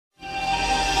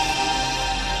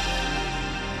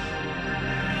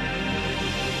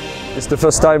It's the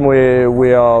first time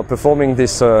we are performing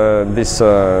this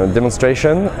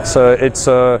demonstration. So it's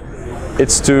to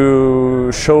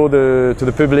show to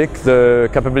the public the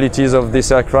capabilities of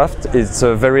this aircraft. It's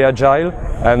very agile,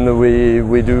 and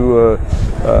we do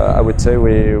I would say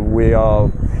we are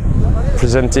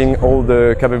presenting all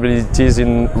the capabilities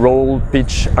in roll,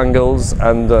 pitch, angles,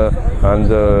 and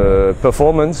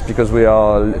performance, because we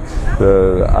are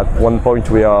at one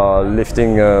point we are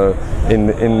lifting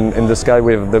in the sky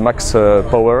with the max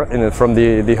power from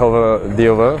the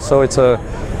hover. So it's a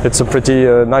pretty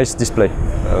nice display.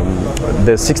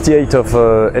 There's 68 of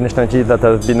NH90 that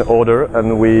have been ordered,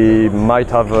 and we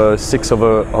might have 6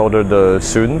 ordered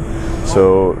soon.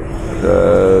 So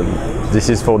this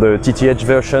is for the TTH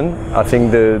version. I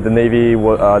think the Navy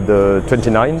had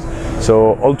 29.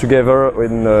 So altogether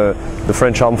in the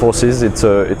French Armed Forces, it's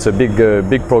a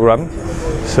big program.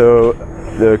 So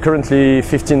currently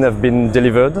 15 have been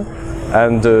delivered,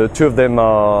 and 2 of them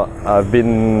have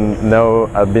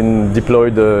been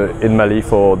deployed in Mali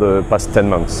for the past 10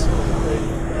 months.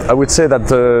 I would say that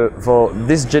for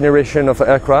this generation of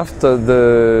aircraft,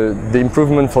 the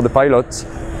improvement for the pilot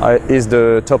is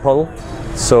the top hull.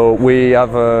 So we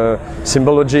have a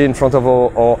symbology in front of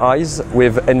our eyes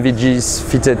with NVGs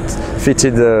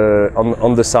fitted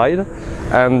on the side,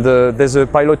 and there's a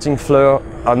piloting flare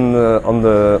on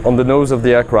the nose of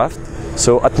the aircraft.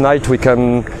 So at night we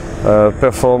can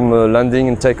perform landing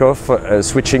and takeoff,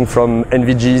 switching from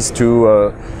NVGs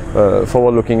to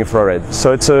forward-looking infrared.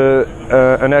 So it's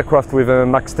an aircraft with a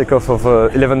max takeoff of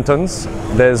 11 tons.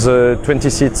 There's 20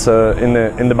 seats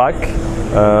in the back.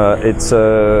 It's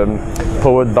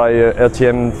powered by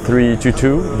RTM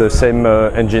 322, the same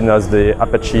engine as the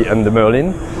Apache and the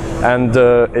Merlin, and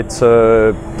it's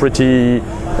a pretty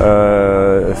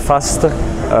fast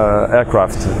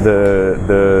aircraft.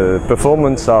 The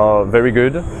performance are very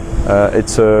good.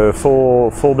 It's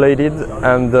four-bladed,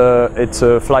 and it's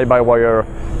a fly-by-wire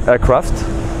aircraft.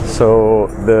 So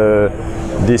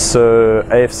this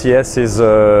AFCS is,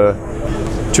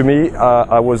 to me,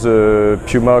 I was a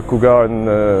Puma, Cougar and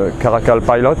Caracal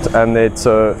pilot, and it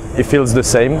feels the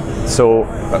same. So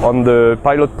on the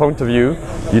pilot point of view,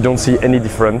 you don't see any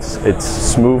difference. It's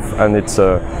smooth, and it's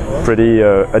pretty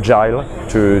agile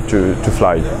to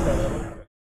fly.